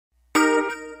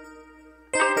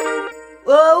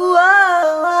Oh,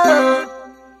 oh,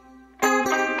 oh,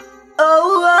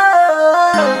 oh,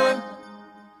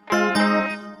 oh,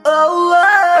 oh,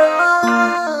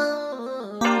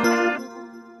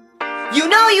 oh. You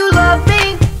know you love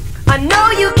me, I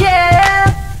know you care.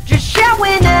 Just shout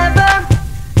whenever,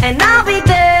 and I'll be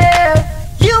there.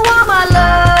 You are my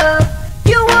love,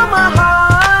 you are my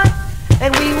heart,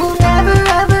 and we will never,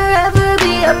 ever, ever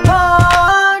be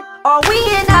apart. Are we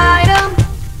an item?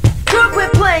 Group we're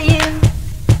playing?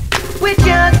 We're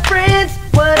just friends,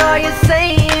 what are you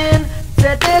saying?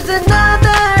 Said there's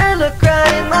another, look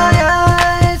right in my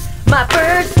eyes. My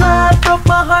first love broke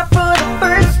my heart for the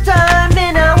first time.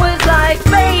 Then I was like,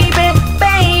 baby,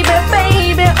 baby,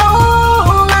 baby.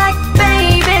 Oh, like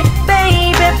baby,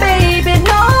 baby, baby.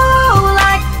 No,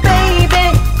 like baby,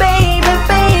 baby,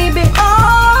 baby.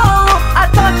 Oh, I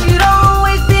thought you'd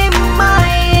always be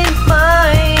mine,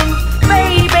 mine.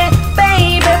 Baby,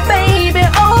 baby, baby.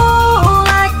 Oh,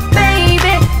 like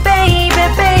baby, baby,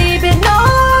 baby. No,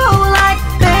 like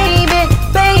baby,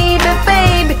 baby,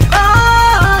 baby.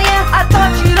 Oh, yeah, I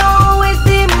thought you'd always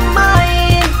be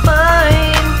mine,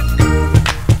 mine.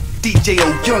 DJ O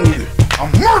Youngin, I'll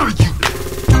murder you.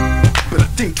 Better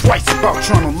think twice about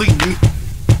trying to leave me.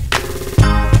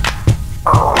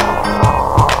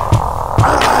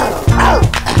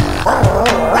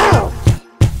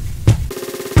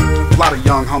 A lot of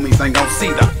young homies ain't gon' see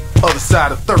the other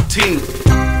side of 13,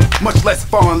 much less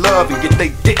fall in love and get they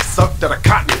dick sucked at a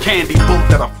cotton candy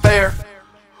booth at a fair,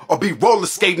 or be roller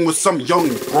skating with some young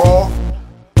broad,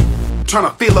 trying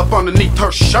to feel up underneath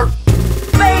her shirt.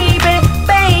 Baby,